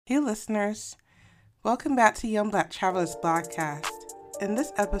Hey listeners, welcome back to Young Black Travelers Podcast. In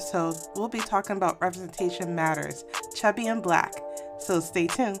this episode, we'll be talking about representation matters, chubby and black, so stay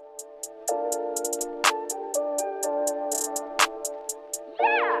tuned.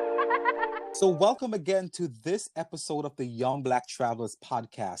 So, welcome again to this episode of the Young Black Travelers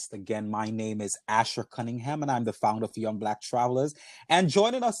podcast. Again, my name is Asher Cunningham, and I'm the founder of Young Black Travelers. And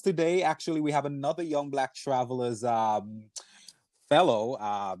joining us today, actually, we have another Young Black Travelers fellow.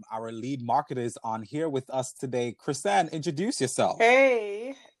 Our lead marketer is on here with us today. Chrisanne, introduce yourself.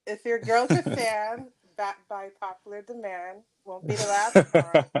 Hey, it's your girl Chrisanne, backed by popular demand. Won't be the last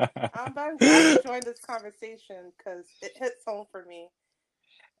time. But I'm glad to join this conversation because it hits home for me.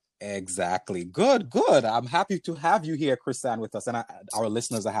 Exactly. Good. I'm happy to have you here, Chrisanne, with us. And our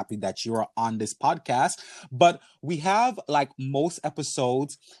listeners are happy that you're on this podcast. But we have, like most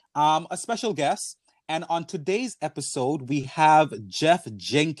episodes, a special guest. And on today's episode, we have Jeff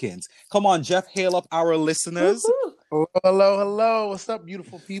Jenkins. Come on, Jeff, hail up our listeners. Woo-hoo. Hello. What's up,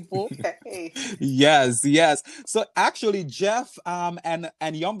 beautiful people? Hey. Yes. So actually, Jeff and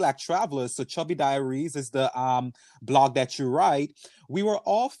Young Black Travelers, so Chubby Diaries is the blog that you write. We were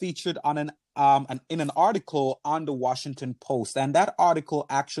all featured on in an article on the Washington Post, and that article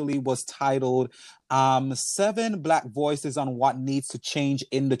actually was titled 7 Black Voices on What Needs to Change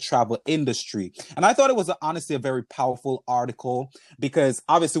in the Travel Industry. And I thought it was honestly a very powerful article because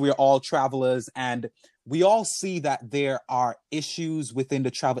obviously we're all travelers and we all see that there are issues within the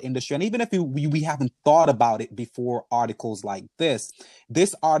travel industry. And even if we haven't thought about it before articles like this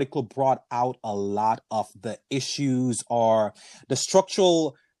article brought out a lot of the issues or the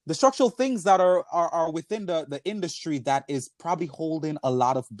structural things that are within the industry that is probably holding a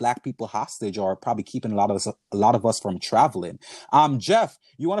lot of Black people hostage or probably keeping a lot of us from traveling. Jeff,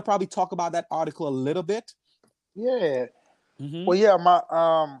 you want to probably talk about that article a little bit? Yeah. Mm-hmm. Well, yeah,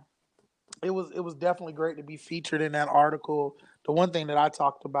 it was definitely great to be featured in that article. The one thing that I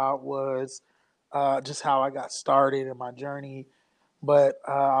talked about was just how I got started in my journey, but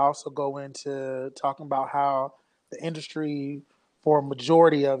I also go into talking about how the industry, for a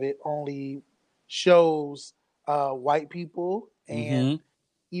majority of it, only shows white people, and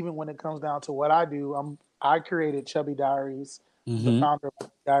even when it comes down to what I do, I created Chubby Diaries, the founder of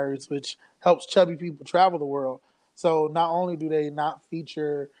Chubby Diaries, which helps chubby people travel the world. So not only do they not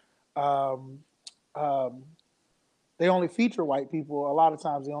feature um, um, they only feature white people. A lot of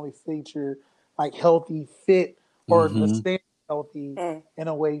times they only feature like healthy, fit, or the standard healthy in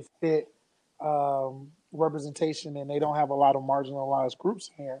a way fit representation, and they don't have a lot of marginalized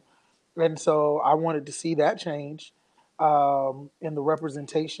groups in here. And so I wanted to see that change in the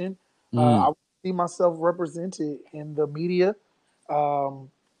representation. I see myself represented in the media.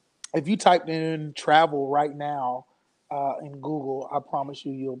 Um, if you typed in travel right now in Google, I promise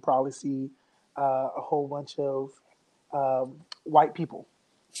you'll probably see a whole bunch of white people.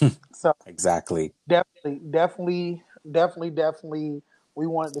 So Exactly. definitely, we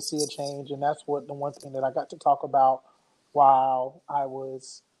wanted to see a change, and that's what the one thing that I got to talk about while I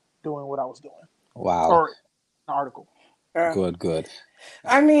was doing what I was doing. Wow. Or an article. Good.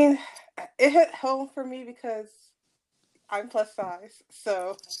 I mean, it hit home for me because I'm plus size,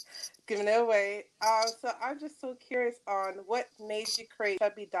 so giving it away. So I'm just so curious on what made you create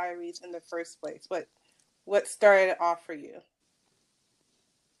Chubby Diaries in the first place. What started it off for you?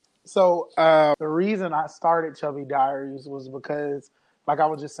 So the reason I started Chubby Diaries was because, like I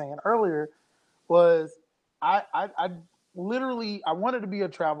was just saying earlier, was I literally I wanted to be a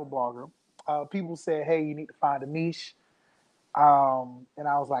travel blogger. People said, "Hey, you need to find a niche," and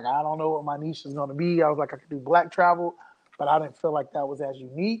I was like, "I don't know what my niche is going to be." I was like, "I could do Black travel," but I didn't feel like that was as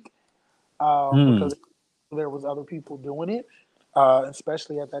unique because there was other people doing it,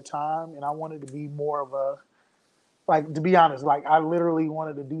 especially at that time, and I wanted to be more of a like, to be honest, like I literally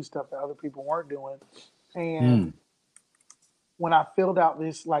wanted to do stuff that other people weren't doing. And when I filled out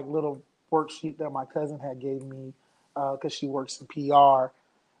this like little worksheet that my cousin had gave me, because she works in PR,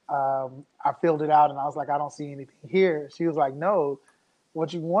 I filled it out and I was like, I don't see anything here. She was like, no,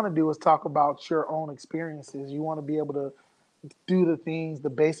 what you want to do is talk about your own experiences. You want to be able to do the things,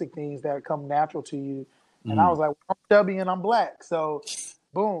 the basic things that come natural to you. And I was like, well, I'm chubby and I'm Black. So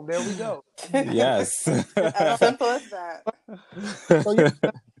boom, there we go. Yes. As simple as that. So, yeah,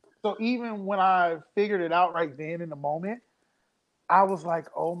 so even when I figured it out right then in the moment, I was like,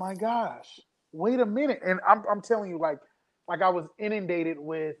 "Oh my gosh, wait a minute!" And I'm telling you, like I was inundated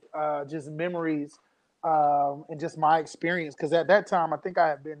with just memories and just my experience. Because at that time, I think I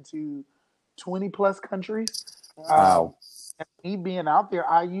had been to 20 plus countries. Wow. And me being out there,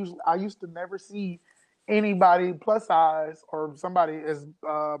 I used to never see anybody plus size or somebody as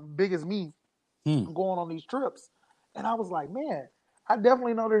big as me Hmm. going on these trips. And I was like, man, I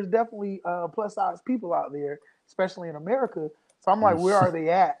definitely know there's definitely plus size people out there, especially in America. So I'm like, where are they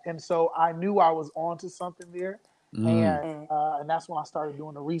at? And so I knew I was onto something there, Mm. and that's when I started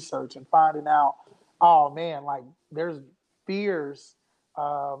doing the research and finding out, oh man, like there's fears,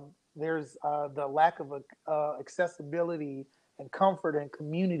 there's the lack of accessibility and comfort and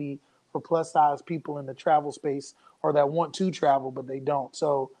community for plus size people in the travel space or that want to travel but they don't.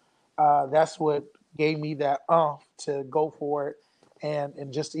 So that's what gave me that to go for it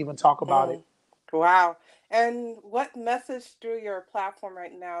and just even talk about it. Mm. Wow. And what message through your platform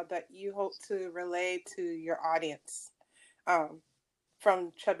right now that you hope to relay to your audience um,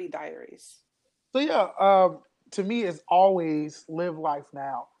 from Chubby Diaries? So yeah, to me, it's always live life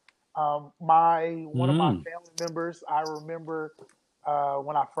now. My one of my Mm. family members, I remember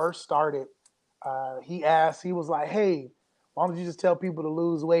when I first started, he asked, he was like, "Hey, why don't you just tell people to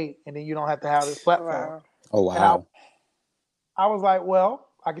lose weight and then you don't have to have this platform?" Wow. Oh And I wow. I was like, well,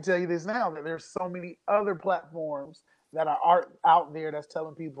 I can tell you this now that there's so many other platforms that are out there that's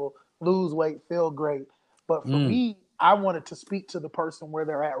telling people lose weight, feel great. But for Mm. me, I wanted to speak to the person where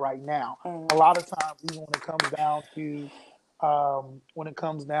they're at right now. Mm. A lot of times, even when it comes down to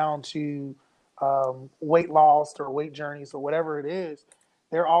weight loss or weight journeys or whatever it is,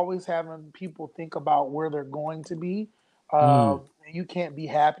 they're always having people think about where they're going to be. Mm. You can't be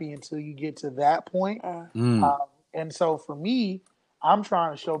happy until you get to that point. Mm. Mm. And so for me, I'm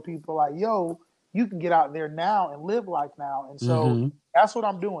trying to show people like, yo, you can get out there now and live life now. And so Mm-hmm. that's what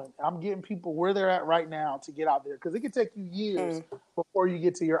I'm doing. I'm getting people where they're at right now to get out there because it can take you years Mm. before you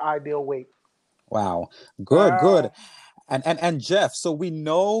get to your ideal weight. Wow. Good, good. Wow. And Jeff, so we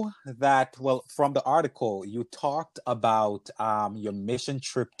know that, well, from the article, you talked about your mission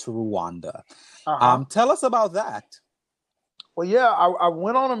trip to Rwanda. Uh huh. Tell us about that. Well, yeah, I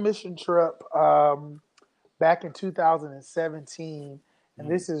went on a mission trip back in 2017, and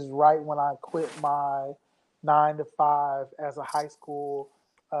Mm. this is right when I quit my 9 to 5 as a high school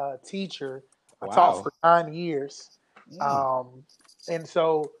teacher. I taught Wow. for 9 years, Mm. um, and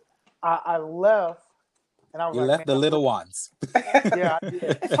so I left, and I was You like, man, left the little ones. yeah, I did,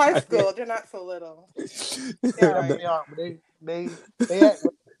 It's high I did. school. They're not so little. You're Yeah, right. they are, but they act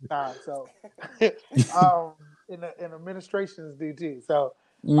like time. So, and the administrations do too. So,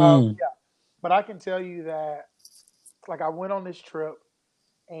 Mm. yeah. But I can tell you that, like, I went on this trip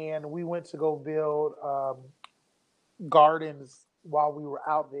and we went to go build gardens while we were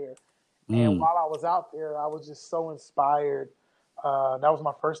out there. And Mm. while I was out there, I was just so inspired. That was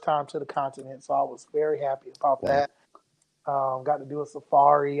my first time to the continent, so I was very happy about Wow. that. Got to do a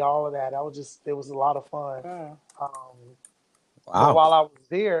safari, all of that. It was a lot of fun. Mm. Um, but Wow. while I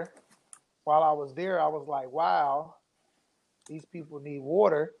was there, I was like, wow, these people need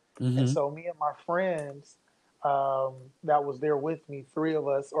water. And Mm-hmm. so me and my friends that was there with me, three of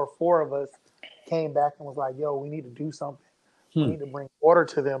us or four of us, came back and was like, yo, we need to do something. We Hmm. need to bring water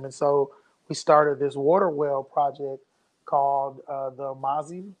to them. And so we started this water well project called the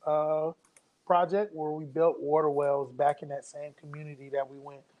Mazi project, where we built water wells back in that same community that we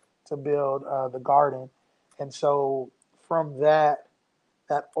went to build the garden. And so from that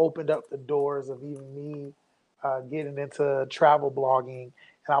opened up the doors of even me getting into travel blogging.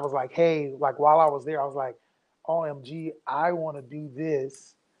 And I was like, hey, like while I was there, I was like, OMG, I want to do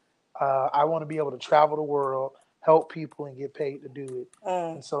this. I want to be able to travel the world, help people, and get paid to do it.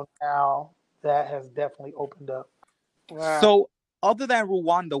 Mm. And so now that has definitely opened up. Wow. So, other than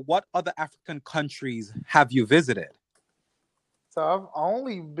Rwanda, what other African countries have you visited? So I've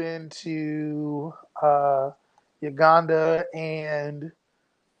only been to uh, Uganda and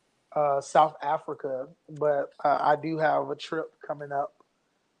South Africa, but I do have a trip coming up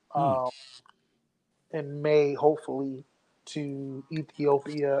Hmm. um, in May, hopefully, to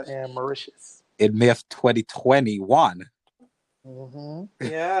Ethiopia and Mauritius. In May of 2021. Hmm.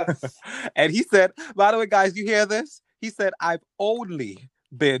 Yes. And he said, by the way, guys, you hear this? He said, I've only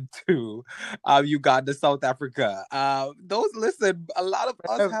been to Uganda, South Africa. Those, listen, a lot of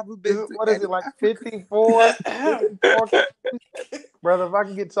us haven't been to What is any it, like Africa. 54, 54 countries? Brother, if I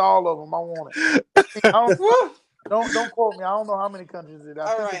can get to all of them, I want it. I don't, Woo. don't quote me. I don't know how many countries it is. I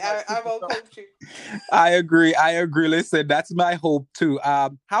All think right. it's like I 50 won't something. quote you. I agree. I agree. Listen, that's my hope too.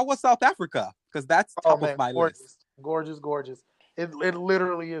 How was South Africa? Because that's Oh top of man, my list. gorgeous, gorgeous, gorgeous. It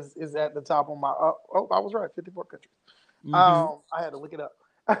literally is at the top of my. I was right. 54 countries. Hmm. I had to look it up.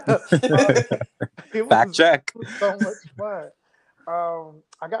 uh, Fact check. it was so much fun.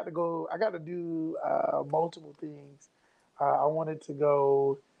 I got to go. I got to do multiple things. I wanted to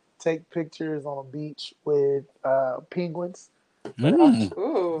go take pictures on a beach with penguins. But Mm.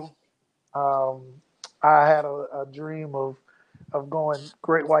 Ooh. um, I had a dream of going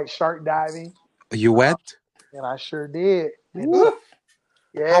great white shark diving, You uh, went? and I sure did. And so, Ooh. Ooh.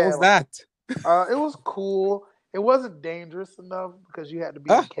 How yeah, was that? it was cool. It wasn't dangerous enough because you had to be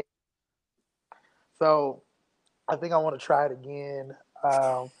in a Ah, cage. So I think I want to try it again.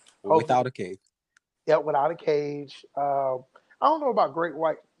 Hopefully, without a cave. yeah, without a cage. I don't know about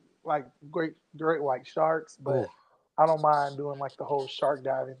like great white sharks, Oh, but I don't mind doing like the whole shark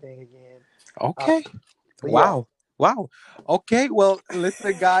diving thing again. Uh, okay. but yeah, Wow. Wow. Okay. Well,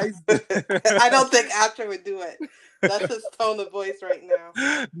 listen, guys. I don't think Asher would do it. That's his tone of voice right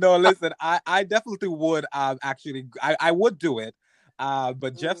now. No, listen, I definitely would actually I would do it.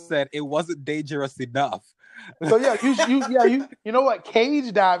 But Jeff Mm. said it wasn't dangerous enough. so yeah, you know what?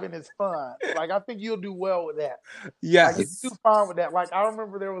 Cage diving is fun. Like I think you'll do well with that. Like you do Yes. fine with that. Like I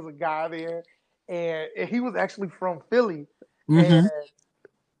remember there was a guy there, and he was actually from Philly, and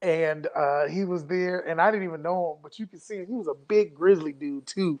Mm-hmm. he was there, and I didn't even know him, but you could see him. He was a big grizzly dude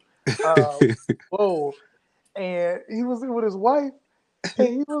too. Uh, whoa, and he was there with his wife, and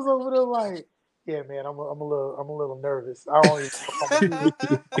he was over there like, "Yeah, man, I'm a little nervous. I don't even know if I'm gonna do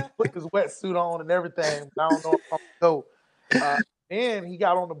this. I'm gonna put this wetsuit on and everything, but I don't know if I'm gonna go." Uh, and he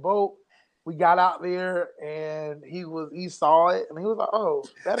got on the boat. We got out there, and he saw it, and he was like, "Oh,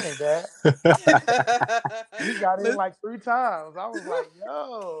 that ain't bad." He got in Lis- like 3 times. I was like,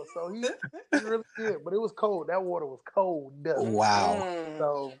 "Yo!" So he really did, but it was cold. That water was cold. Wow. Mm-mm.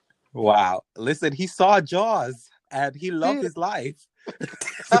 So Wow. Listen, he saw Jaws and he loved did. his life.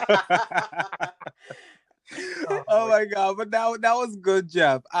 Oh Oh, my god! But that was good,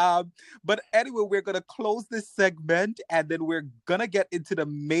 Jeff. But anyway, we're gonna close this segment, and then we're gonna get into the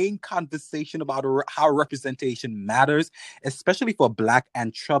main conversation about how representation matters, especially for Black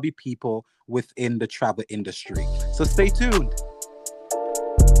and chubby people within the travel industry. So stay tuned.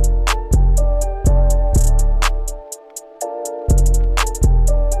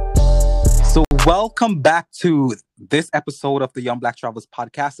 So, welcome back to this episode of the Young Black Travelers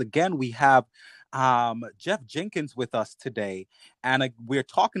podcast. Again, we have Jeff Jenkins with us today, and we're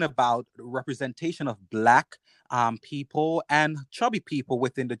talking about representation of Black people and chubby people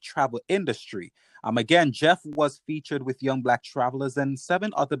within the travel industry. Again, Jeff was featured with Young Black Travelers and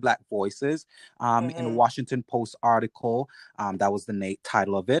seven other Black voices in a Mm-hmm. Washington Post article. That was the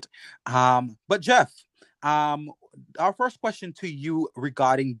title of it. But Jeff, um, our first question to you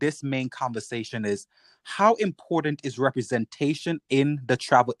regarding this main conversation is how important is representation in the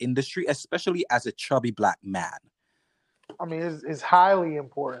travel industry, especially as a chubby Black man? I mean, it's highly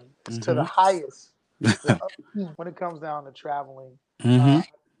important. It's to the Mm-hmm. highest when it comes down to traveling. Mm-hmm. I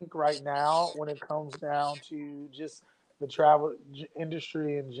think right now, when it comes down to just the travel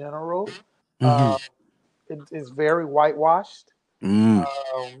industry in general, Mm-hmm. uh, it is very whitewashed. Mm.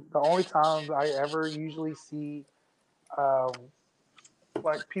 The only times I ever usually see um,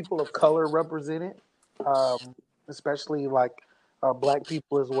 like people of color represented, um, especially like black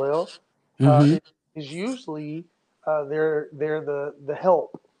people as well, Mm-hmm. it is usually they're the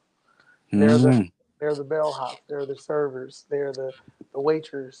help. They're the Mm. they're the bellhop. They're the servers. They're the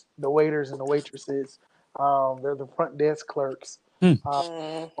waiters and the waitresses. They're the front desk clerks, Mm. uh,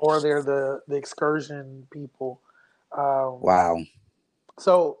 Mm-hmm. or they're the excursion people. Um, Wow.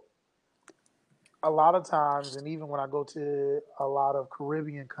 so a lot of times, and even when I go to a lot of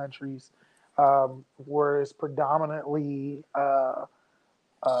Caribbean countries, where it's predominantly uh,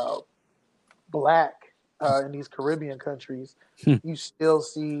 black in these Caribbean countries, Hmm. you still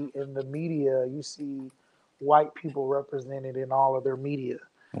see in the media, you see white people represented in all of their media.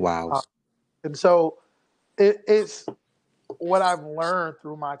 Wow. Uh, and so it's what I've learned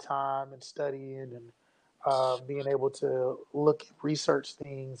through my time and studying and being able to look and research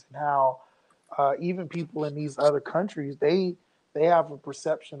things and how even people in these other countries, they have a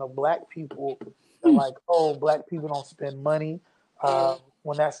perception of black people that like, oh, black people don't spend money,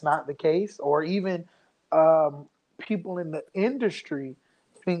 when that's not the case, or even people in the industry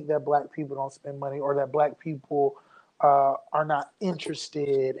think that black people don't spend money, or that black people are not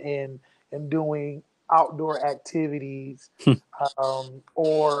interested in doing outdoor activities, Hmm.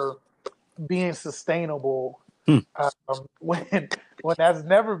 or being sustainable, Hmm. when that's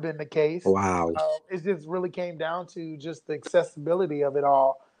never been the case. Wow. It just really came down to just the accessibility of it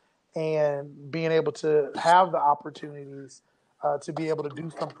all, and being able to have the opportunities to be able to do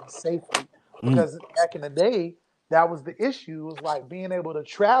something safely. Mm. Because back in the day, that was the issue. It was like being able to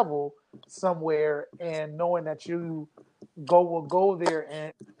travel somewhere and knowing that you will go there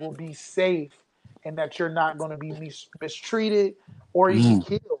and will be safe, and that you're not going to be mistreated or even Mm.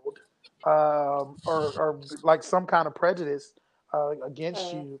 killed. or like some kind of prejudice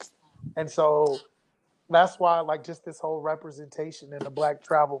against Mm. you. And so that's why like just this whole representation in the Black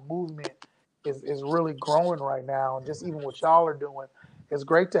travel movement is really growing right now. And just even what y'all are doing, it's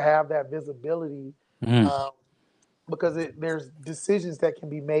great to have that visibility, Mm. um, because there's decisions that can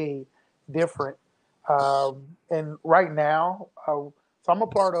be made different. And right now, so I'm a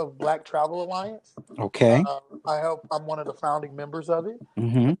part of Black Travel Alliance. Okay. I'm one of the founding members of it.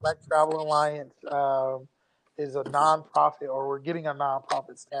 Mm-hmm. Black Travel Alliance is a nonprofit, or we're getting a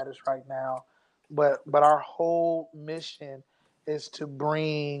nonprofit status right now. But our whole mission is to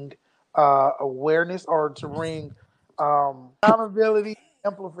bring awareness, or to bring accountability,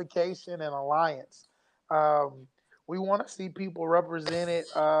 amplification, and alliance. Um, we want to see people represented.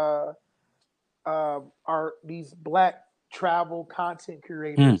 Are these Black travel content Mm.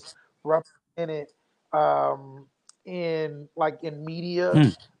 creators represented um, in media,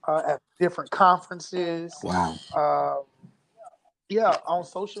 Mm. at different conferences, Mm. Wow. uh, yeah, on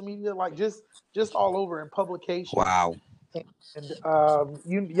social media, like just all over in publications. Wow. And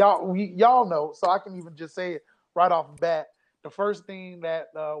y'all know, so I can even just say it right off the bat. The first thing that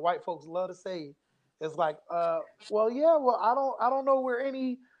white folks love to say is like, well, yeah, well, I don't know where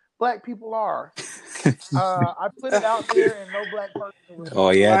any Black people are. I put it out there and no Black person Oh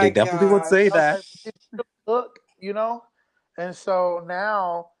yeah, they My definitely would say gosh. I was that. like, did you look, And so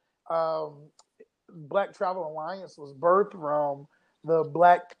now, um, Black Travel Alliance was birthed from those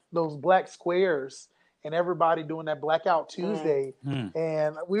black squares and everybody doing that Blackout Mm. Tuesday. Mm.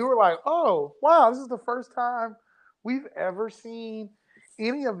 And we were like, oh, wow, this is the first time we've ever seen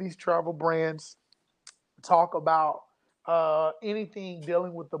any of these travel brands talk about anything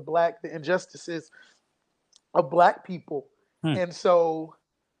dealing with the injustices of Black people. Mm. And so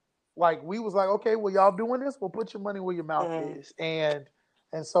like we was like, okay, well y'all doing this? Well, put your money where your mouth Mm. is. And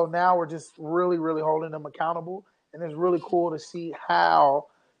so now we're just really, really holding them accountable. And it's really cool to see how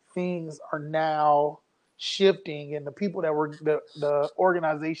things are now shifting, and the people that were the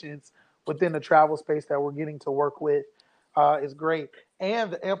organizations within the travel space that we're getting to work with is great.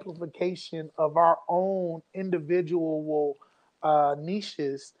 And the amplification of our own individual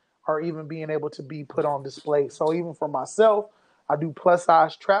niches are even being able to be put on display. So even for myself, I do plus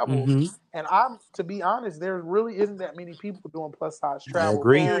size travel, Mm-hmm. and I'm to be honest, there really isn't that many people doing plus size I travel.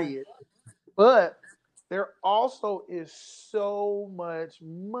 agree. Mm. Period. But there also is so much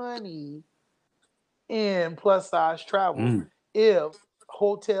money in plus size travel. Mm. If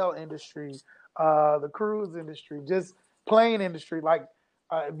hotel industry, the cruise industry, just plane industry, like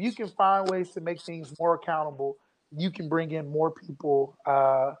if you can find ways to make things more accountable, you can bring in more people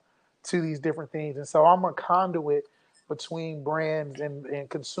to these different things. And so I'm a conduit between brands and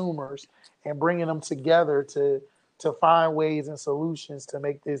consumers, and bringing them together to find ways and solutions to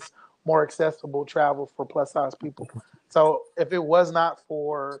make this more accessible travel for plus size people. So if it was not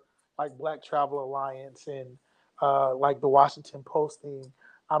for like Black Travel Alliance and like the Washington Post thing,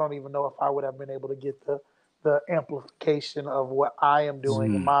 I don't even know if I would have been able to get the amplification of what I am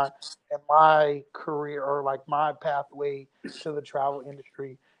doing Mm. in my career, or like my pathway to the travel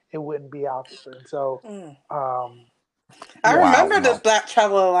industry. It wouldn't be out there. And so, Mm. um, I yeah, Wow. remember the Wow. Black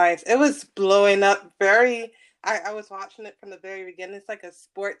Travel Alliance. It was blowing up very. I was watching it from the very beginning. It's like a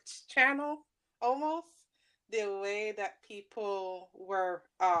sports channel almost. The way that people were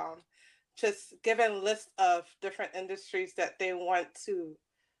just given lists of different industries that they want to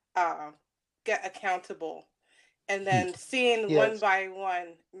um, get accountable, and Mm. then seeing one yes, by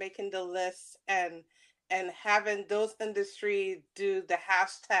one making the list, and having those industries do the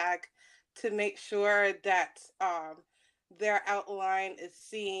hashtag to make sure that their outline is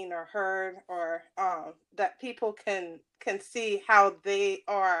seen or heard, or that people can see how they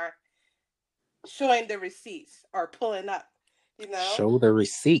are showing the receipts or pulling up, you know. Show the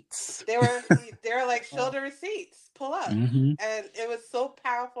receipts. They were like, show uh, the receipts, pull up. Mm-hmm. And it was so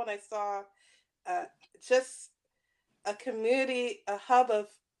powerful. And I saw uh, just a community, a hub of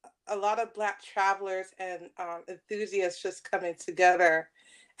a lot of Black travelers and enthusiasts just coming together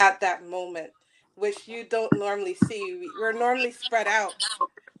at that moment, which you don't normally see. We're normally spread out,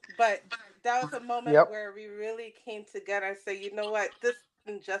 but that was a moment yep, where we really came together and said, you know what, this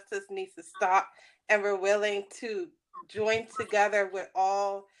injustice needs to stop, and we're willing to join together with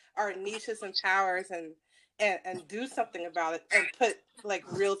all our niches and powers, and do something about it, and put like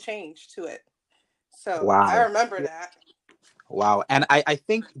real change to it. So I Wow. remember yeah, that. Wow. And I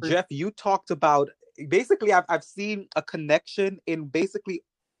think, Jeff, you talked about basically, I've seen a connection in basically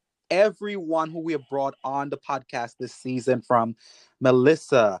everyone who we have brought on the podcast this season, from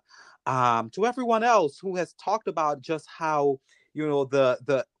Melissa to everyone else who has talked about just how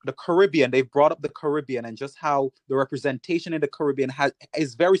the Caribbean. They've brought up the Caribbean and just how the representation in the Caribbean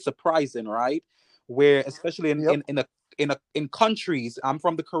is very surprising, right? Where especially Yep. in countries, I'm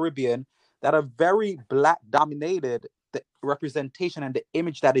from the Caribbean, that are very black dominated, the representation and the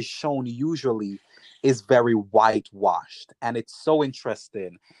image that is shown usually is very whitewashed, and it's so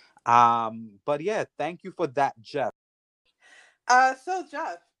interesting. But yeah, thank you for that, Jeff. So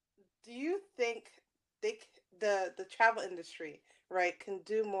Jeff, do you think the travel industry, right, can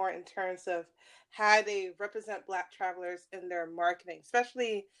do more in terms of how they represent Black travelers in their marketing,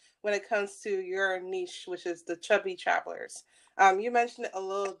 especially when it comes to your niche, which is the chubby travelers? You mentioned it a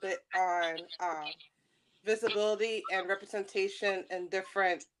little bit on visibility and representation in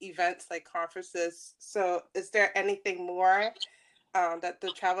different events like conferences. So, is there anything more that the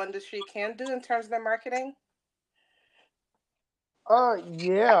travel industry can do in terms of their marketing?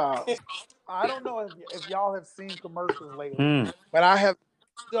 Yeah. I don't know if y'all have seen commercials lately, Hmm. but I have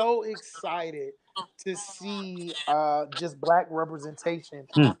so excited to see just black representation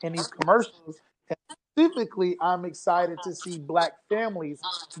Hmm. in these commercials. And specifically, I'm excited to see black families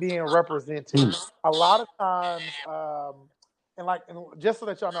being represented. Hmm. A lot of times, and just so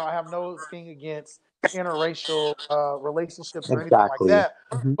that y'all know, I have no thing against interracial relationships or anything like Exactly. that.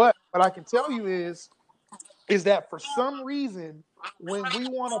 But what I can tell you is that for some reason, when we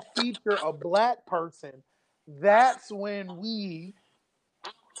want to feature a black person, that's when we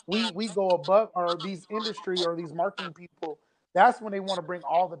go above, or these industry or these marketing people, that's when they want to bring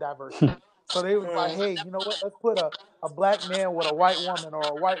all the diversity. So they was like, Mm, hey, you know what, let's put a black man with a white woman, or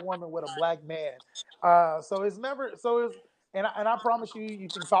a white woman with a black man. So it's never, so it's, and I promise you, you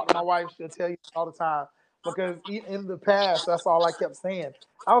can talk to my wife, she'll tell you all the time, because in the past, that's all I kept saying.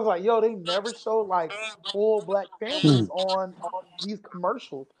 I was like, yo, they never showed like full black Hmm. families on these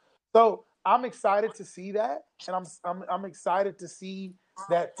commercials. So I'm excited to see that, and I'm excited to see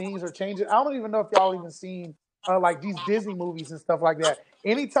that things are changing. I don't even know if y'all even seen like these Disney movies and stuff like that.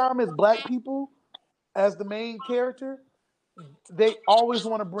 Anytime it's black people as the main character, they always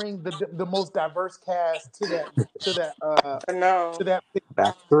want to bring the most diverse cast to that I know. to that picture.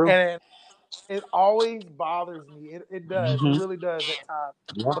 That's true. And it always bothers me. It does. It Hmm. really does at times,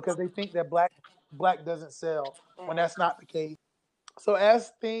 Yeah. because they think that black doesn't sell when Mm, that's not the case. So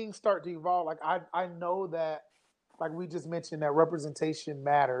as things start to evolve, like I know that, like we just mentioned, that representation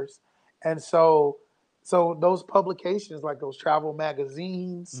matters, and so those publications, like those travel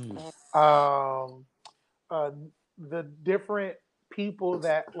magazines, Hmm. mm, um, uh, the different people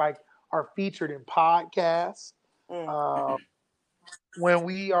that like are featured in podcasts. mm, Uh, when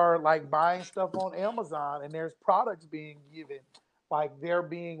we are like buying stuff on Amazon and there's products being given, like there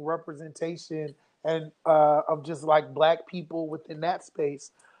being representation and of just like black people within that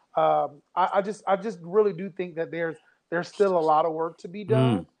space. I just really do think that there's still a lot of work to be Hmm.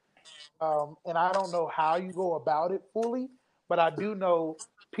 done, and I don't know how you go about it fully, but I do know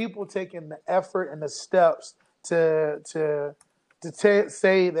people taking the effort and the steps to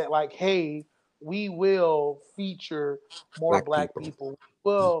say that, like, hey, we will feature more Black black people. people.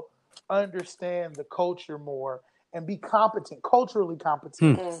 We will understand the culture more and be competent, culturally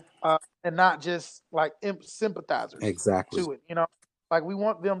competent, Hmm. mm, and not just like sympathizers Exactly. to it. Like we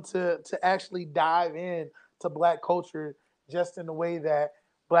want them to actually dive in to black culture, just in the way that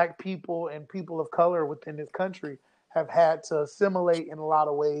black people and people of color within this country have had to assimilate in a lot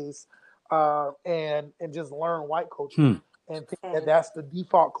of ways, and just learn white culture Hmm. and think that mm. that's the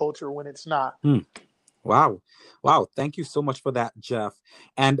default culture when it's not. Hmm. Wow. Wow. Thank you so much for that, Jeff.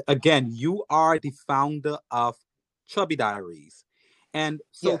 And again, you are the founder of Chubby Diaries. And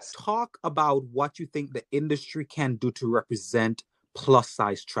so Yes. talk about what you think the industry can do to represent plus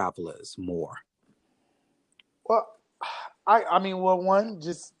size travelers more. Well, I mean, well, one,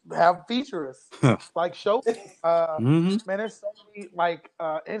 just have features, like show. Hmm. Man, there's so many like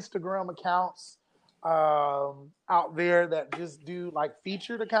Instagram accounts out there that just do like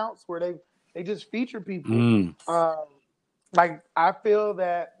featured accounts where they just feature people. Mm. Um, like I feel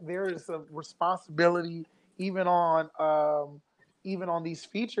that there is a responsibility even on these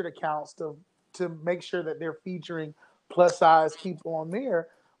featured accounts to make sure that they're featuring plus size people on there,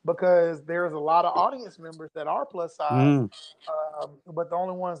 because there's a lot of audience members that are plus size, Mm. but the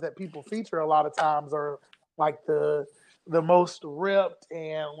only ones that people feature a lot of times are like the most ripped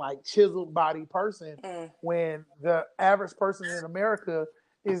and like chiseled body person, Mm, when the average person in America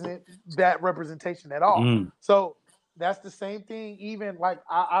isn't that representation at all. Mm. So that's the same thing. Even like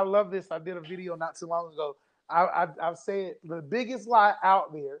I love this. I did a video not too long ago. I've said the biggest lie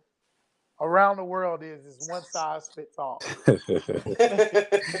out there around the world is one size fits all.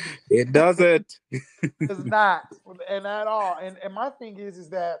 It doesn't. It's not, and at all. And my thing is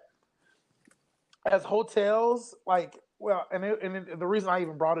that as hotels, like, well, the reason I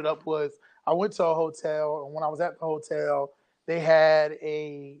even brought it up was I went to a hotel, and when I was at the hotel, they had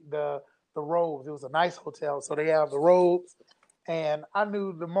the robes. It was a nice hotel, so they have the robes, and I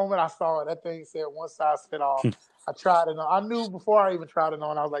knew the moment I saw it, that thing said one size fit all. I tried it on. I knew before I even tried it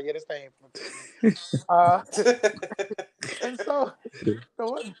on. I was like, yeah, this thing ain't gonna fit me. Uh, and so the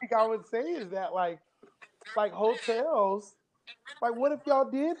one thing I would say is that like hotels, like, what if y'all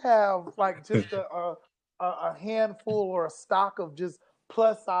did have like just a handful or a stock of just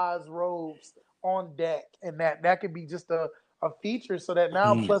plus size robes on deck, and that could be just a feature, so that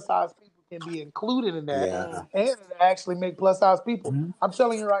now Mm, plus size people can be included in that, yeah. and it actually make plus size people. Mhm. I'm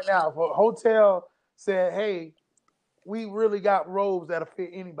telling you right now, if a hotel said, "Hey, we really got robes that'll fit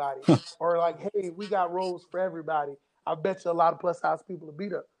anybody," or like, "Hey, we got robes for everybody," I bet you a lot of plus size people will be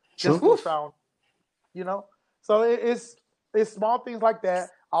there just to True. go Oof. try on, you know. So it's small things like that.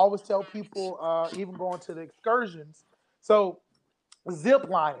 I always tell people, even going to the excursions. So zip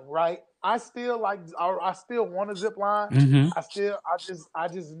lining, right? I still like. I still want to zip line. Hmm. I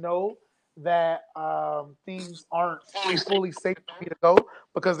just know that things aren't fully safe for me to go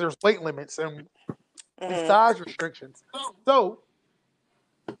because there's weight limits and Mhm. size restrictions. So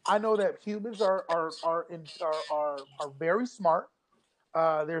I know that humans are very smart.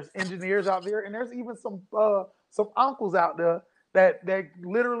 There's engineers out there, and there's even some uncles out there that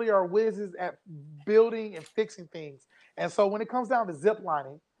literally are whizzes at building and fixing things. And so when it comes down to zip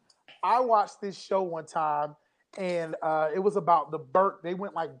lining, I watched this show one time, and it was about the Burke. They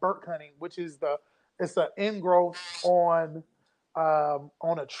went like Burke hunting, which is it's an ingrowth on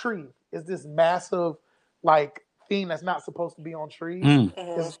a tree. It's this massive like thing that's not supposed to be on trees. Mm.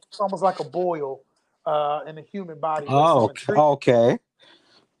 Mhm. It's almost like a boil in the human body, but it's Oh, on a okay. tree. Okay.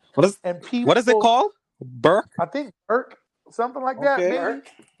 What is And what is it people, called? Burke? I think Burke, something like that, Okay. maybe.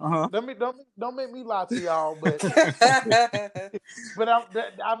 Burke. Uh-huh. Don't make me lie to y'all, but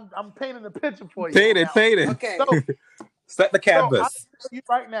I'm painting a picture for you Paid on it, that one. paid it. Okay. So Set the so I canvas. tell you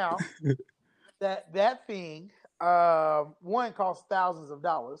right now that thing one costs thousands of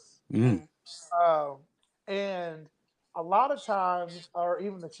dollars. Mm. Mm. Um, and a lot of times, or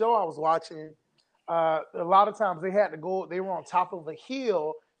even the show I was watching, a lot of times they had to go. They were on top of a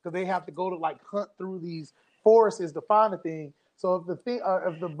hill because they have to go to like hunt through these forests to find the thing. So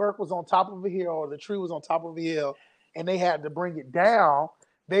if the Burke was on top of a hill or the tree was on top of a hill, and they had to bring it down,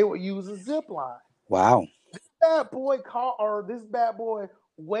 they would use a zip line. Wow. This bad boy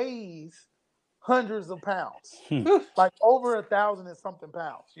weighs hundreds of pounds, Hmm. Oof. like over 1,000 and something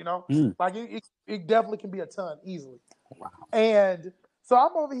pounds. Mm. Like it definitely can be a ton easily. Wow. And so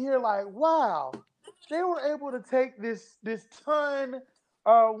I'm over here like, wow, they were able to take this 1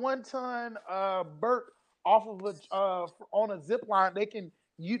 ton Burke off of on a zip line.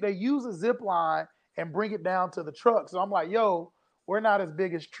 They use a zip line and bring it down to the truck. So I'm like, yo, we're not as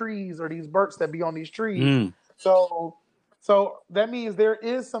big as trees or these Burks that be on these trees. Mm. So so that means there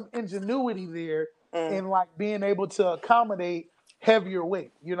is some ingenuity there Mm. in like being able to accommodate heavier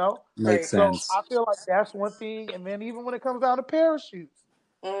weight. Makes Right. So sense. I feel like that's one thing. And then even when it comes down to parachutes,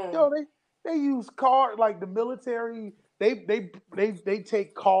 Mm. yo, they use cars like the military. They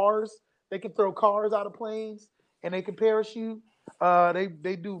take cars. They can throw cars out of planes and they can parachute.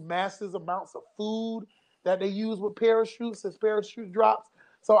 They do massive amounts of food that they use with parachutes as parachute drops.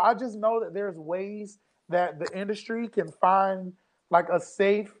 So I just know that there's ways that the industry can find like a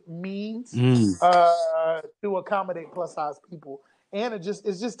safe means Mm. to accommodate plus size people, and it's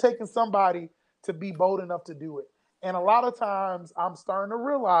just taking somebody to be bold enough to do it. And a lot of times, I'm starting to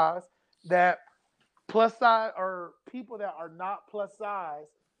realize that plus size or people that are not plus size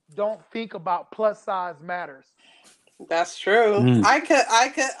don't think about plus size matters. That's true. Mm. I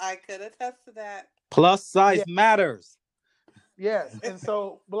could attest to that. Plus Yeah, size matters. yes. And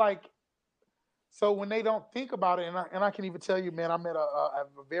so when they don't think about it, and I can even tell you, man, I met a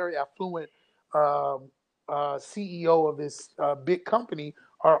very affluent um, CEO of this big company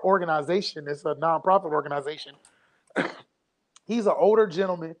or organization. It's a nonprofit organization. He's an older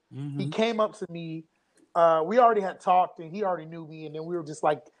gentleman. He Hmm. came up to me. We already had talked, and he already knew me. And then we were just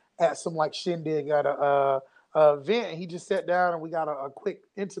like at some like shindig at a event. And he just sat down, and we got a quick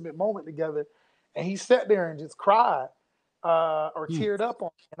intimate moment together. And he sat there and just cried or Mm. teared up on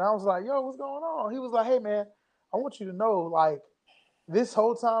me. And I was like, "Yo, what's going on?" He was like, "Hey, man, I want you to know, like, this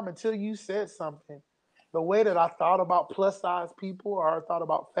whole time until you said something, the way that I thought about plus size people or I thought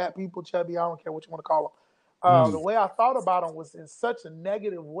about fat people, chubby, I don't care what you want to call them, Mm. the way I thought about them was in such a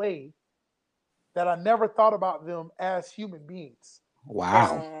negative way that I never thought about them as human beings.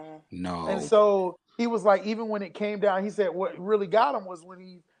 Wow. Mm. And No. so he was like, even when it came down, he said what really got him was when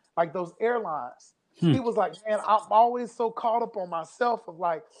he, like those airlines. Hmm. He was like, man, I'm always so caught up on myself of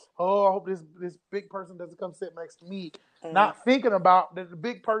like, oh, I hope this big person doesn't come sit next to me. Mm. Not thinking about that the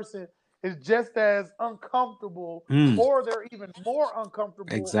big person is just as uncomfortable, Hmm. or they're even more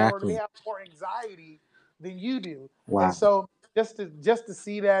uncomfortable, or they Exactly. have more anxiety than you do. And Wow. so just to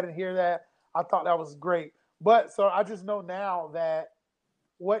see that and hear that, I thought that was great. But so I just know now that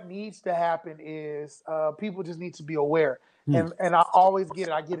what needs to happen is people just need to be aware. Hmm. And I always get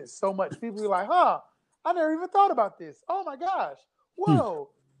it. I get it so much. People be like, huh, I never even thought about this. Oh my gosh. Hmm. Whoa.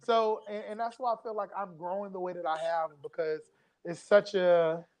 So and that's why I feel like I'm growing the way that I have, because it's such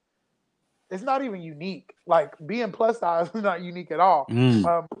a, it's not even unique. Like being plus size is not unique at all. Hmm.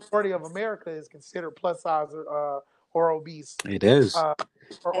 Majority of America is considered plus size or obese, It is. uh,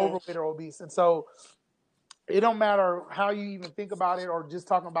 or Mm. overweight or obese. And so it don't matter how you even think about it, or just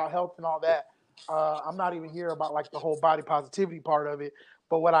talking about health and all that. I'm not even here about like the whole body positivity part of it.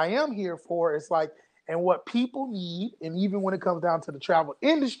 But what I am here for is like, and what people need, and even when it comes down to the travel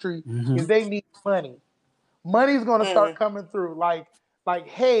industry, Hmm. is they need money. Money's going to start Mm. coming through. Like,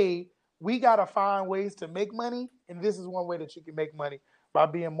 hey, we got to find ways to make money, and this is one way that you can make money by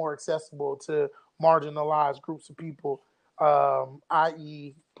being more accessible to marginalized groups of people,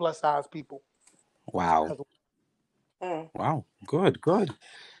 i.e., plus size people. Wow. Mm. Wow. Good. Good.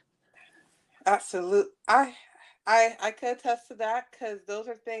 Absolutely. I could attest to that because those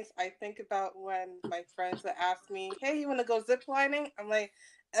are things I think about when my friends would ask me, "Hey, you want to go zip lining?" I'm like,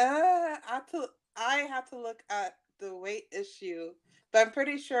 I have to look at the weight issue." But I'm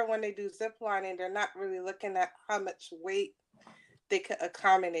pretty sure when they do zip lining, they're not really looking at how much weight they could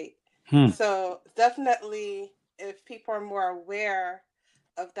accommodate. Hmm. So definitely, if people are more aware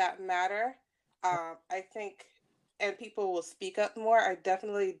of that matter, I think, and people will speak up more. I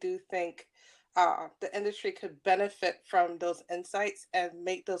definitely do think the industry could benefit from those insights and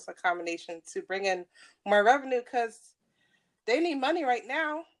make those accommodations to bring in more revenue because they need money right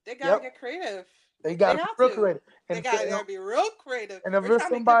now. They gotta Yep. get creative. They got They to be have real to. creative. They And so, gotta be real creative. and if We're there's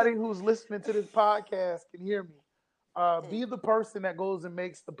trying to give it. somebody who's listening to this podcast can hear me, Mm, be the person that goes and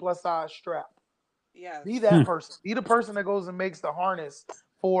makes the plus size strap. Be yes. Hmm. that person. Be the person that goes and makes the harness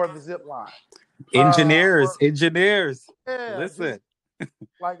for the zip line. Engineers. Or Engineers. yeah, just Listen.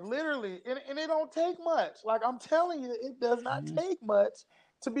 like literally, and it don't take much. Like I'm telling you, it does not take much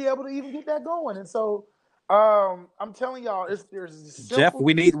to be able to even get that going. And so, I'm telling y'all, there's Jeff, simple.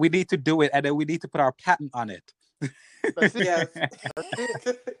 we need to do it, and then we need to put our patent on it. That's it. Yes.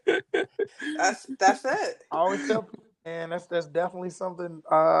 That's it. That's it. I always tell people, man, that's definitely something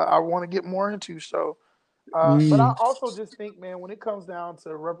I want to get more into. So, but I Mm. also just think, man, when it comes down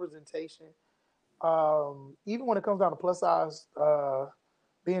to representation, even when it comes down to plus size,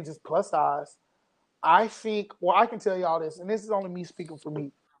 being just plus size, I think, well, I can tell y'all this, and this is only me speaking for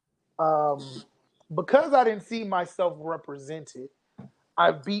me. Um, because I didn't see myself represented,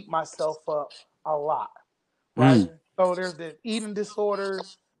 I beat myself up a lot, right? Mm. Mm, So there's the eating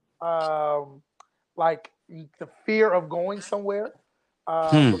disorders, um, like the fear of going somewhere,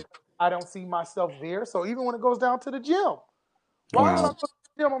 Hmm. because I don't see myself there. So even when it goes down to the gym, why would I Wow. go to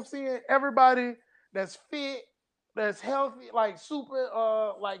the gym? I'm seeing everybody that's fit, that's healthy, like super,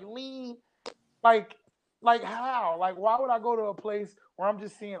 like lean, like, like how? Like why would I go to a place where I'm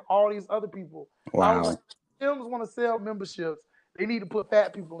just seeing all these other people? I was like, Wow. gyms want to sell memberships. They need to put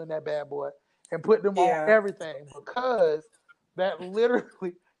fat people in that bad boy and put them on yeah. everything, because that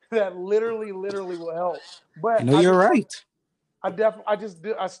literally, literally will help. You But know, I you're just know, right.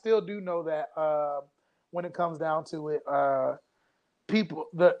 I still do know that when it comes down to it, people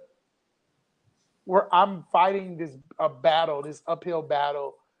the where I'm fighting this a battle, this uphill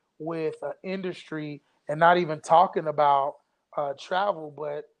battle with industry, and not even talking about travel,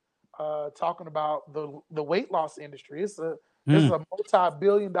 but talking about the weight loss industry. It's Hmm. a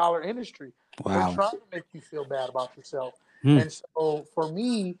multi-billion-dollar industry. They're Wow. trying to make you feel bad about yourself, Hmm. and so for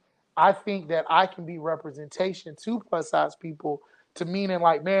me, I think that I can be representation to plus size people. To meaning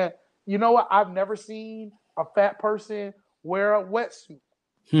like, man, you know what? I've never seen a fat person wear a wetsuit.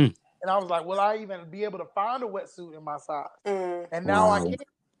 Hmm. And I was like, will I even be able to find a wetsuit in my size? Mm, And now I Wow. can.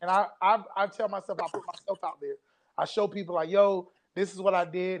 And I tell myself, I put myself out there. I show people like, yo, this is what I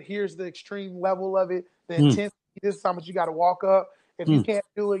did. Here's the extreme level of it, the Hmm. intensity. This is how much you got to walk up. If you Hmm. can't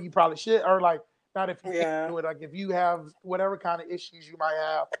do it, you probably should. Or like, not if you can't yeah. do it. Like if you have whatever kind of issues you might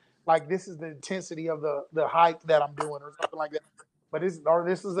have, like this is the intensity of the hike that I'm doing or something like that. But this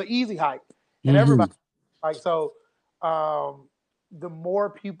is an easy hike, and Hmm. everybody like so. Um, the more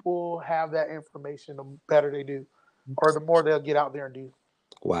people have that information, the better they do, or the more they'll get out there and do.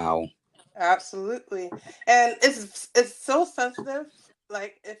 Wow. Absolutely. And it's so sensitive.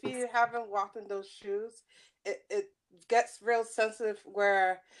 Like if you haven't walked in those shoes, it gets real sensitive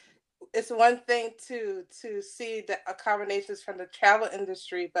where it's one thing to see the accommodations from the travel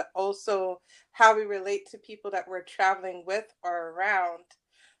industry, but also how we relate to people that we're traveling with or around,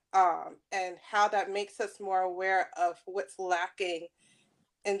 and how that makes us more aware of what's lacking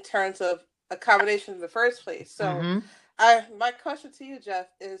in terms of accommodation in the first place. So, Mm-hmm. my question to you, Jeff,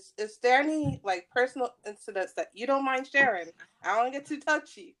 is there any like personal incidents that you don't mind sharing? I don't get too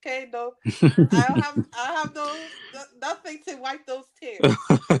touchy, okay? No, I have those nothing to wipe those tears.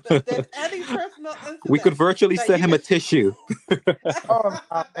 But there's any personal We could incident virtually that send you him a can. tissue. Oh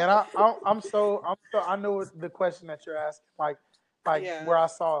no, man! I'm so I know the question that you're asking, like Yeah, where I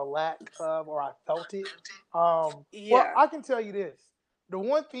saw a lack of or I felt it. Well, yeah. I can tell you this. The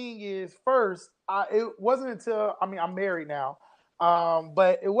one thing is, first, it wasn't until I'm married now,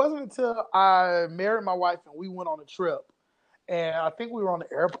 but it wasn't until I married my wife and we went on a trip, and I think we were on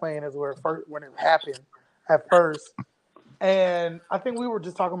the airplane as where first when it happened at first, and I think we were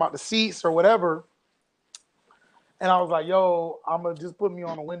just talking about the seats or whatever, and I was like, yo, I'm gonna just put me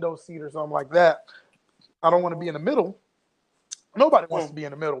on a window seat or something like that. I don't want to be in the middle. Nobody wants to Mm. be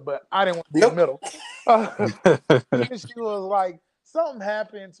in the middle, but I didn't want to be in the Nope. middle. And she was like, something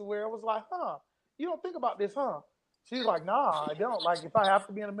happened to where it was like, huh, you don't think about this, huh? She's like, nah, I don't. Like, if I have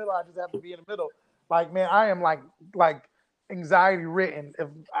to be in the middle, I just have to be in the middle. Like, man, I am like anxiety ridden if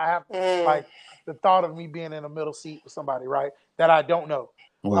I have Mm, like the thought of me being in a middle seat with somebody, right? That I don't know.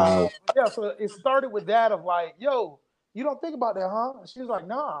 Wow. Yeah, so it started with that of like, yo, you don't think about that, huh? And she was like,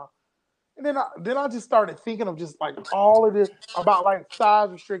 nah. And then I just started thinking of just like all of the about like size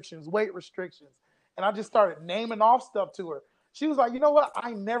restrictions, weight restrictions, and I just started naming off stuff to her. She was like, you know what?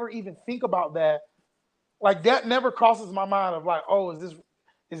 I never even think about that. Like that never crosses my mind of like, oh, is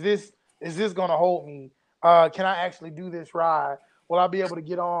this is this gonna hold me? Can I actually do this ride? Will I be able to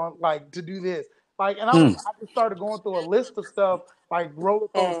get on like to do this? Like, and Hmm. I just started going through a list of stuff like roller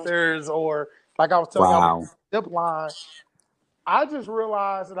mm, coasters or like I was telling y'all Wow. before, zip line. I just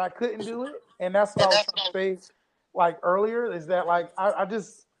realized that I couldn't do it, and that's what I was trying to say, like earlier, is that like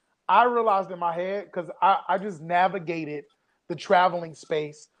I realized in my head because I just navigated the traveling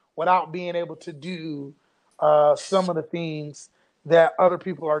space without being able to do some of the things that other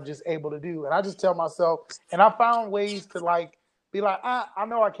people are just able to do, and I just tell myself, and I found ways to like be like I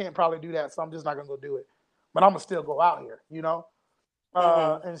know I can't probably do that, so I'm just not gonna go do it, but I'm gonna still go out here, you know,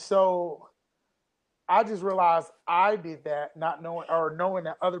 mm-hmm, and so I just realized I did that, not knowing or knowing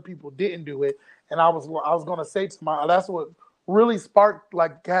that other people didn't do it, and I was gonna say to my that's what really sparked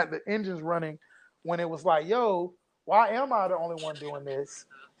like got the engines running when it was like, yo, why am I the only one doing this?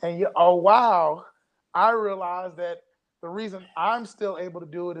 And oh wow, I realized that the reason I'm still able to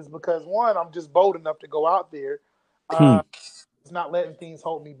do it is because one, I'm just bold enough to go out there. Hmm. Uh, it's not letting things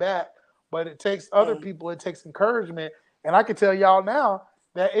hold me back, but it takes other mm, people. It takes encouragement, and I can tell y'all now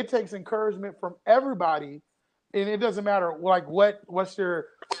that it takes encouragement from everybody, and it doesn't matter like what's your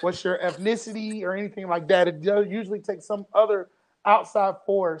ethnicity or anything like that. It does usually takes some other outside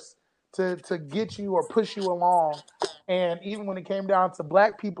force to get you or push you along. And even when it came down to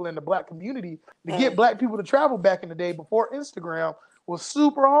black people in the black community, to get mm. black people to travel back in the day before Instagram was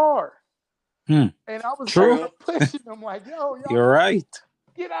super hard. Hmm. And I was True. out there True. pushing them like, yo, y'all You're right.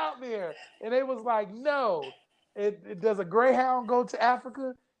 get out there. And they was like, no. It does a greyhound go to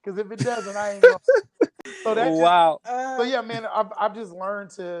Africa? Because if it doesn't, I ain't going. So that just Wow. so yeah, man. I've just learned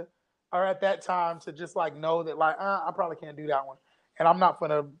to, or at that time to just like know that like I probably can't do that one, and I'm not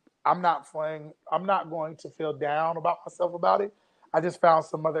going to feel down about myself about it. I just found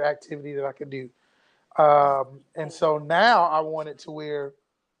some other activity that I could do, and so now I want it to where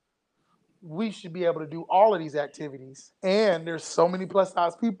we should be able to do all of these activities. And there's so many plus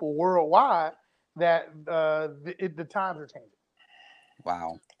size people worldwide that the times are changing.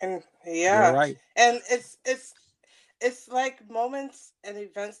 Wow. And You're yeah, right. and it's like moments and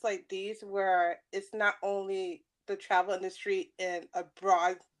events like these where it's not only the travel industry in a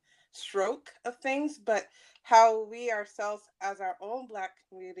broad stroke of things, but how we ourselves as our own black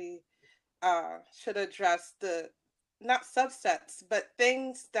community should address the not subsets, but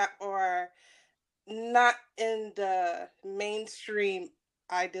things that are not in the mainstream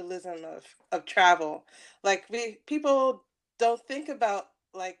idealism of travel. Like we people don't think about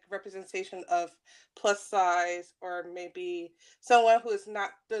like representation of plus size or maybe someone who is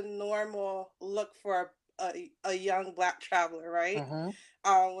not the normal look for a young black traveler, right?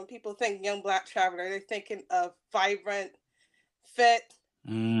 Mm-hmm. When people think young black traveler, they're thinking of vibrant, fit,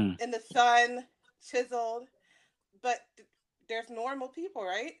 Mm. in the sun, chiseled. But there's normal people,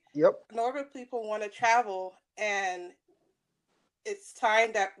 right? Yep. Normal people want to travel, and it's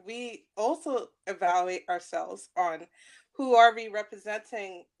time that we also evaluate ourselves on who are we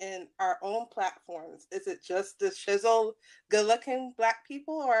representing in our own platforms. Is it just the chiseled, good-looking Black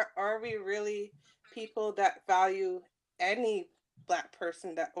people, or are we really people that value any Black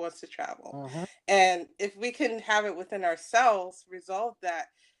person that wants to travel? Mm-hmm. And if we can have it within ourselves, resolve that,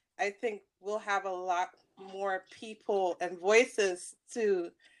 I think we'll have a lot more people and voices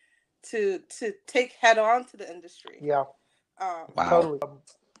to take head on to the industry. Yeah, Wow. totally.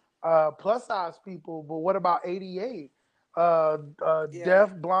 Plus size people, but what about ADA? Yeah.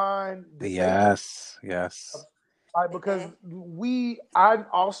 Deaf, blind, disabled. Yes. Yes. Like because Mhm. I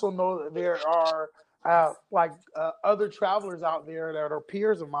also know that there are other travelers out there that are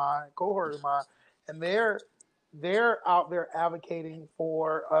peers of mine, cohorts of mine, and they're out there advocating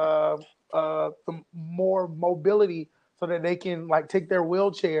for the more mobility so that they can like take their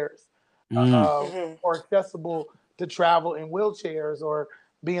wheelchairs Mm. Mhm. or accessible to travel in wheelchairs or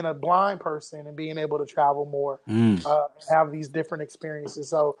being a blind person and being able to travel more, Mm. have these different experiences.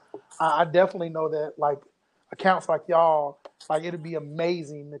 So I definitely know that like accounts like y'all, like it'd be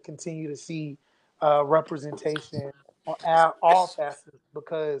amazing to continue to see representation on all facets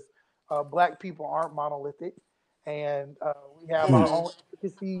because Black people aren't monolithic, and we have our Mm. Mhm. own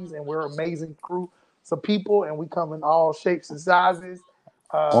intricacies, and we're an amazing crew of people, and we come in all shapes and sizes.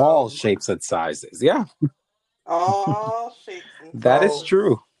 All Um, shapes and sizes. Yeah, All shapes and that is so, sizes.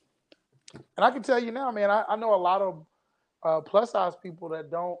 true. and I can tell you now, man, I know a lot of plus size people that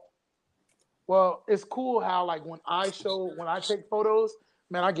don't. Well, it's cool how like when I take photos,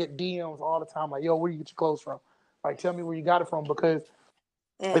 man, I get DMs all the time like, "Yo, where you get your clothes from?" Like, tell me where you got it from because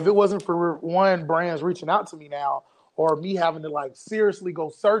if it Mm. wasn't for one brands reaching out to me now or me having to like seriously go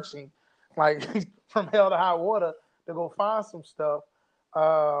searching, like from hell to high water to go find some stuff,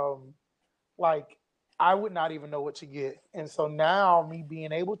 um, like I would not even know what to get. And so now me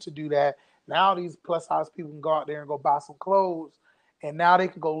being able to do that, now these plus size people can go out there and go buy some clothes, and now they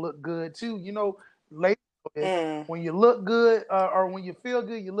can go look good too. You know, ladies know this Mm. when you look good or when you feel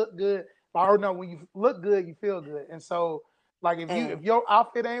good, you look good. Or no, when you look good, you feel good. And so, like if Mm. your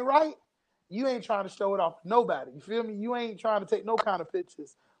outfit ain't right, you ain't trying to show it off to nobody. You feel me? You ain't trying to take no kind of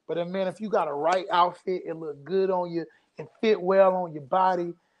pictures. But then, man, if you got a right outfit, it look good on you, it fit well on your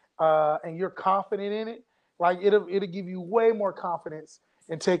body, and you're confident in it, like it'll give you way more confidence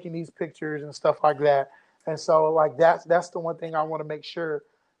in taking these pictures and stuff like that. And so like that's the one thing I want to make sure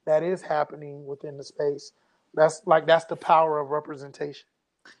that is happening within the space. That's the power of representation.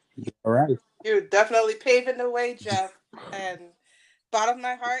 You're right. You're definitely paving the way, Jeff. And bottom of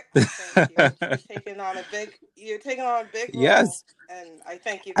my heart, I thank you. You're taking on a big role, Yes. and I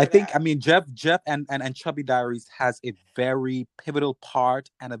thank you I for think, that. I mean, Jeff and Chubby Diaries has a very pivotal part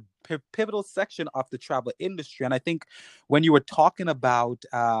and a pivotal section of the travel industry. And I think when you were talking about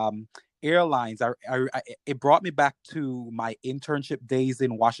airlines, it brought me back to my internship days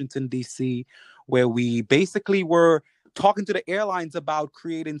in Washington, D.C., where we basically were talking to the airlines about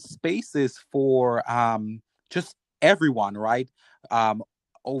creating spaces for just everyone, right? Um,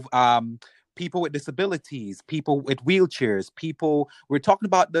 People with disabilities, people with wheelchairs, people. We're talking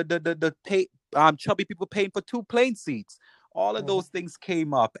about the pay, chubby people paying for two plane seats. All of Mm-hmm. those things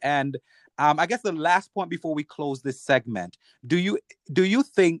came up, and I guess the last point before we close this segment, do you do you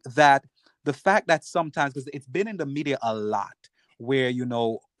think that the fact that sometimes, because it's been in the media a lot, where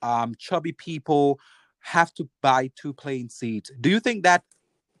chubby people have to buy two plane seats, do you think that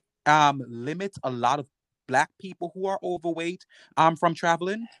limits a lot of Black people who are overweight from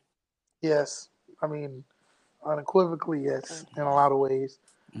traveling? Yes, I mean unequivocally yes Mm. in a lot of ways.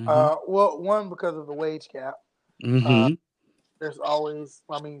 Mm-hmm. Well, one because of the wage cap. Uh, Mm-hmm. there's always,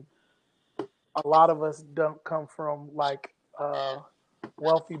 I mean, a lot of us don't come from like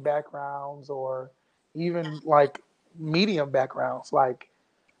wealthy backgrounds or even like medium backgrounds. Like,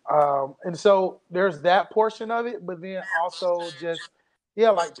 and so there's that portion of it, but then also just, yeah,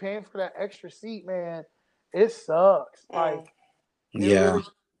 like paying for that extra seat, man, it sucks. Mm. Like, it Yeah. really,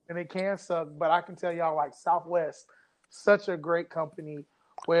 and it can suck, but I can tell y'all, like, Southwest, such a great company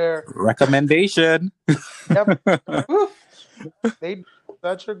where, Recommendation. yep, Woof. they do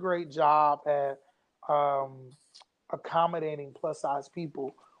such a great job at um, accommodating plus size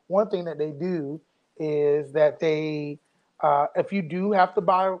people. One thing that they do is that if you do have to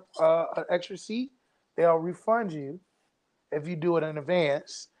buy an extra seat, they'll refund you if you do it in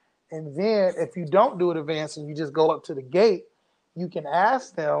advance. And then if you don't do it in advance and you just go up to the gate, you can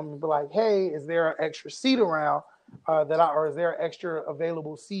ask them and be like, "Hey, is there an extra seat around?" or is there an extra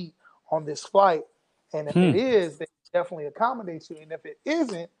available seat on this flight? And if it Hmm. is, they definitely accommodate you. And if it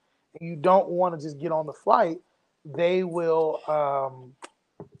isn't, and you don't want to just get on the flight, they will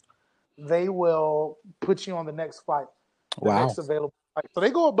put you on the next flight, the Wow. next available flight. So they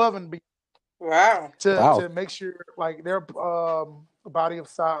go above and beyond Wow. Wow. to make sure like their body of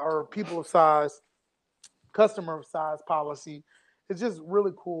size or people of size, customer of size policy is just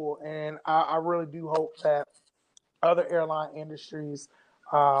really cool. And I really do hope that other airline industries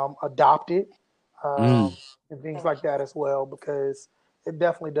adopt it Mm. um, and things like that as well, because it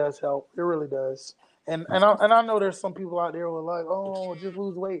definitely does help. It really does. And I know there's some people out there who are like, oh, just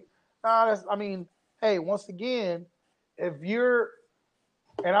lose weight. Nah, I mean, hey, once again, if you're,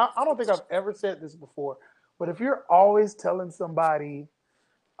 and I don't think I've ever said this before, but if you're always telling somebody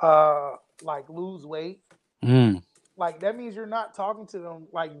like lose weight, Mm. like that means you're not talking to them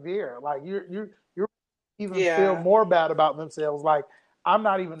like there. Like you're even feel Yeah. more bad about themselves. Like I'm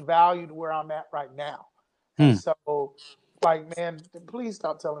not even valued where I'm at right now. And Hmm. so like man, please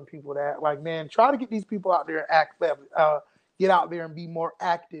stop telling people that. Like man, try to get these people out there and act get out there and be more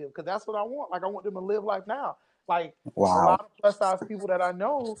active, because that's what I want. Like I want them to live life now. Like a Wow. lot of plus size people that I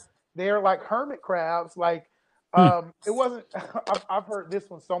know, they're like hermit crabs. Like Hmm. it wasn't. I've heard this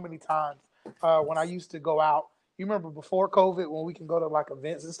one so many times when I used to go out. You remember before COVID when we can go to like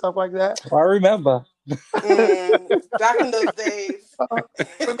events and stuff like that? I remember. Back in those days.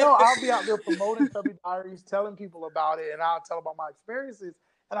 So no, I'll be out there promoting Chubby Diaries, telling people about it, and I'll tell about my experiences.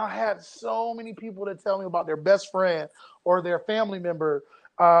 And I had so many people that tell me about their best friend or their family member,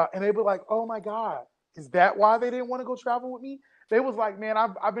 and they'd be like, "Oh my God, is that why they didn't want to go travel with me?" They was like, "Man,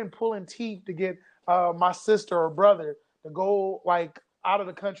 I've been pulling teeth to get my sister or brother to go like out of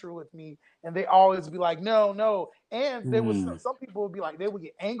the country with me," and they always be like, "No, no." And there was Mm. some people would be like, they would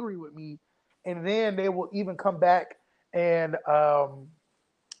get angry with me, and then they will even come back and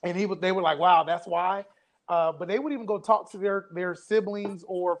they were like, "Wow, that's why." But they would even go talk to their siblings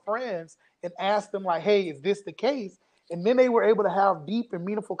or friends and ask them like, "Hey, is this the case?" And then they were able to have deep and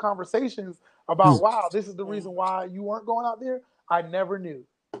meaningful conversations Hmm. about, "Wow, this is the Mm, reason why you weren't going out there. I never knew."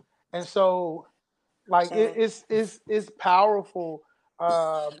 And so, like, mm, it's powerful.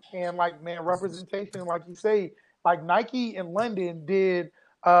 And like, man, representation, like you say, like Nike in London did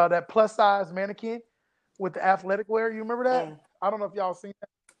that plus size mannequin with the athletic wear. You remember that? mm, I don't know if y'all seen.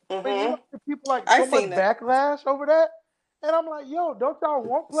 But you know, mm-hmm. people like I so much seen it. backlash over that. And I'm like, yo, don't y'all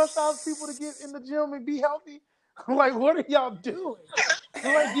want plus size people to get in the gym and be healthy? Like, what are y'all doing?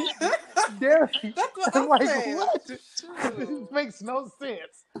 Like, they're That's what I'm I'm like, saying. what? This Shoot. makes no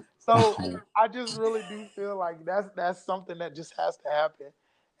sense. So Wow. I just really do feel like that's something that just has to happen.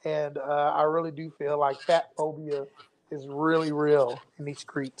 And I really do feel like fat phobia is really real in these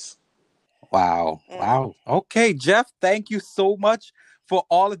streets. Wow. Mm, Wow. Okay, Jeff, thank you so much for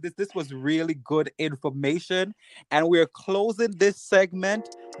all of this. This was really good information. And we're closing this segment,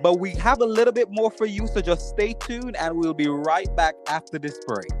 but we have a little bit more for you. So just stay tuned and we'll be right back after this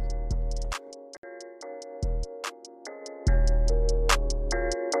break.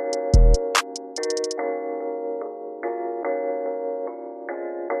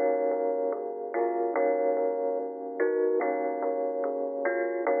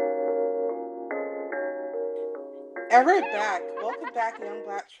 And we're back. Welcome back, young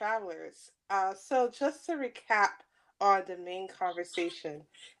Black travelers. So, just to recap on the main conversation,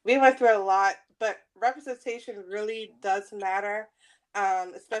 we went through a lot, but representation really does matter,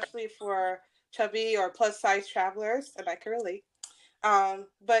 especially for chubby or plus size travelers, and I can relate.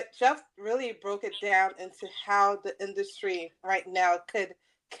 But Jeff really broke it down into how the industry right now could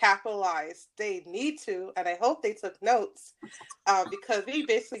capitalize. They need to, and I hope they took notes because we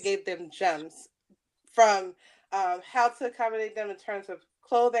basically gave them gems from how to accommodate them in terms of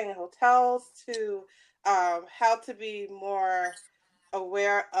clothing and hotels to how to be more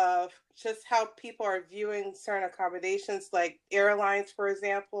aware of just how people are viewing certain accommodations, like airlines, for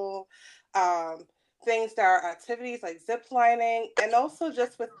example, um, things that are activities like zip lining, and also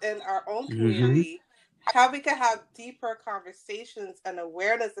just within our own Mm-hmm. community, how we can have deeper conversations and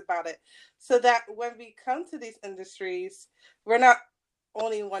awareness about it so that when we come to these industries, we're not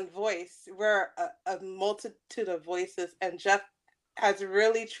only one voice, we're a multitude of voices. And Jeff has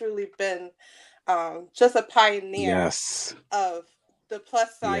really, truly been just a pioneer Yes. of the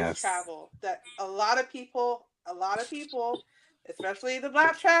plus size Yes. travel that a lot of people, especially the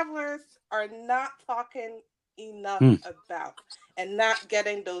Black travelers, are not talking enough Hmm. about and not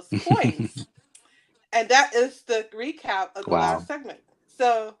getting those coins. And that is the recap of the Wow. last segment.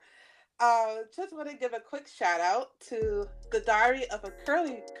 So, just want to give a quick shout out to the Diary of a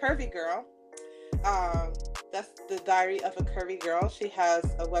Curvy Girl. Um, That's The Diary of a Curvy Girl. She has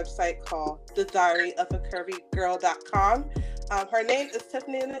a website called thediaryofaCurvyGirl.com. Her name is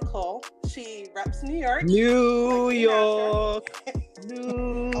Tiffany Nicole. She reps New York. New Like York. Oh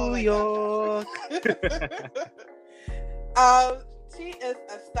New my York. She is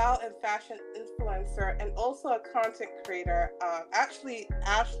a style and fashion influencer and also a content creator. Actually,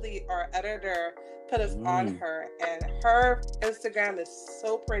 Ashley, our editor, put us on her, and her Instagram is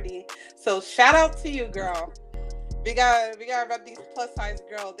so pretty. So shout out to you, girl. We got about these plus size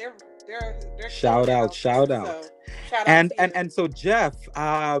girls. They're Shout killing it out, out there. shout out. So shout out And to and you. and so Jeff,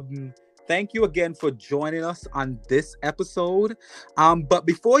 thank you again for joining us on this episode. But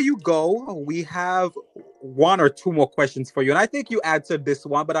before you go, we have one or two more questions for you. And I think you answered this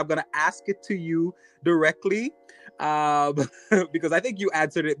one, but I'm gonna ask it to you directly. Um, because I think you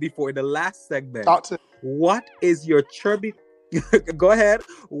answered it before in the last segment. Talk to. What is your chubby go ahead.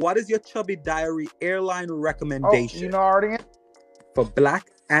 What is your Chubby Diary airline Oh, you recommendation know, I already, for Black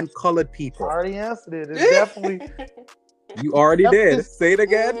and colored I people? already answered it. It's definitely, You already definitely, did. Say it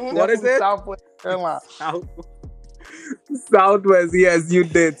again. What is definitely it? Southwest Airlines. South, Southwest. Yes, you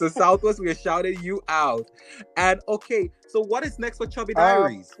did. So Southwest, we are shouting you out. And okay, so what is next for Chubby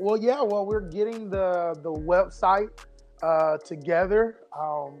Diaries? Well, yeah, well, we're getting the website together.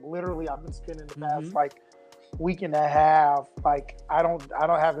 Literally, I've been spending the past like week and a half. Like, I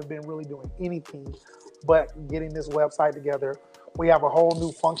haven't been really doing anything but getting this website together. We have a whole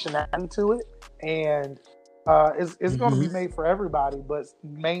new functionality to it, and it's going to be made for everybody, but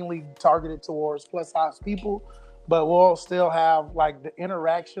mainly targeted towards plus size people. But we'll still have like the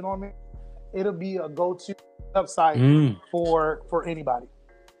interaction on it. It'll be a go-to website for anybody.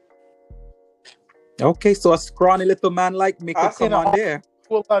 Okay, so a scrawny little man like me could come on there.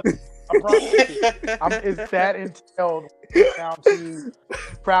 I promise you. It's that entailed down to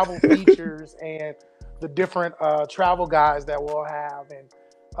travel features and the different travel guides that we'll have, and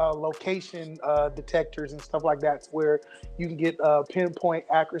location detectors and stuff like that, where you can get pinpoint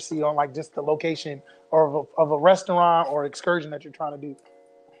accuracy on like just the location of a restaurant or excursion that you're trying to do.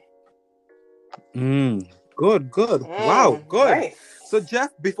 Good. Wow, good. Nice. So Jeff,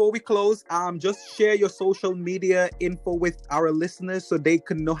 before we close, just share your social media info with our listeners so they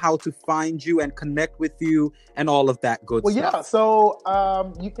can know how to find you and connect with you and all of that good stuff. Yeah, so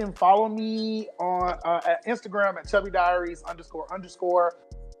you can follow me on at Instagram at Chubby Diaries __.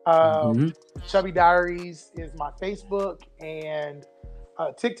 Chubby Diaries is my Facebook, and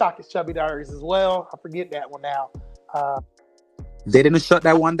TikTok is Chubby Diaries as well. I forget that one now. They didn't shut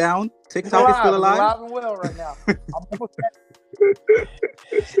that one down. TikTok is still alive. It's alive and well right now.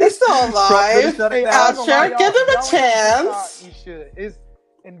 It's still alive. Sure, give them a chance. You should.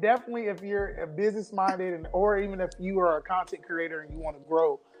 And definitely if you're a business minded, or even if you are a content creator and you want to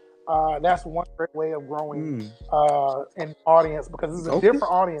grow, that's one great way of growing an audience, because it's a different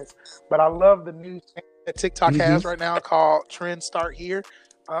audience. But I love the new thing that TikTok has right now called Trends Start Here.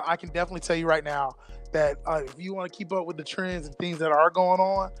 I can definitely tell you right now that if you want to keep up with the trends and things that are going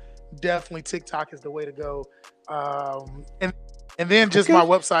on, definitely TikTok is the way to go. And then just my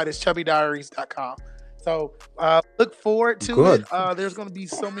website is chubbydiaries.com. So look forward to it. There's going to be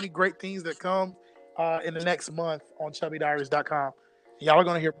so many great things that come in the next month on chubbydiaries.com. Y'all are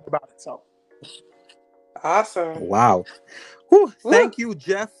going to hear about it. So awesome. Wow. Whew. Thank you,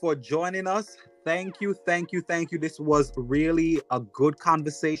 Jeff, for joining us. Thank you. This was really a good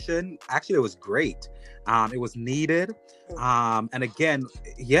conversation. Actually, it was great. It was needed. And again,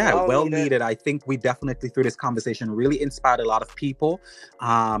 well needed. I think we definitely, through this conversation, really inspired a lot of people,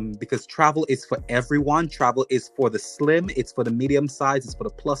 because travel is for everyone. Travel is for the slim, it's for the medium size, it's for the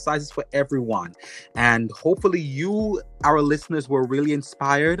plus size, it's for everyone. And hopefully you, our listeners, were really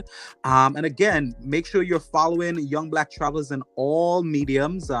inspired. And again, make sure you're following Young Black Travelers in all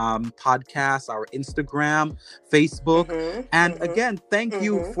mediums, podcasts, our Instagram, Facebook. And again, thank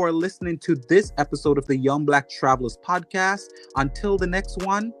you for listening to this episode of the Young Black Travelers podcast. Until the next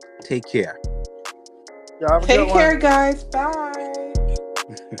one, take care. Take care, guys. Bye.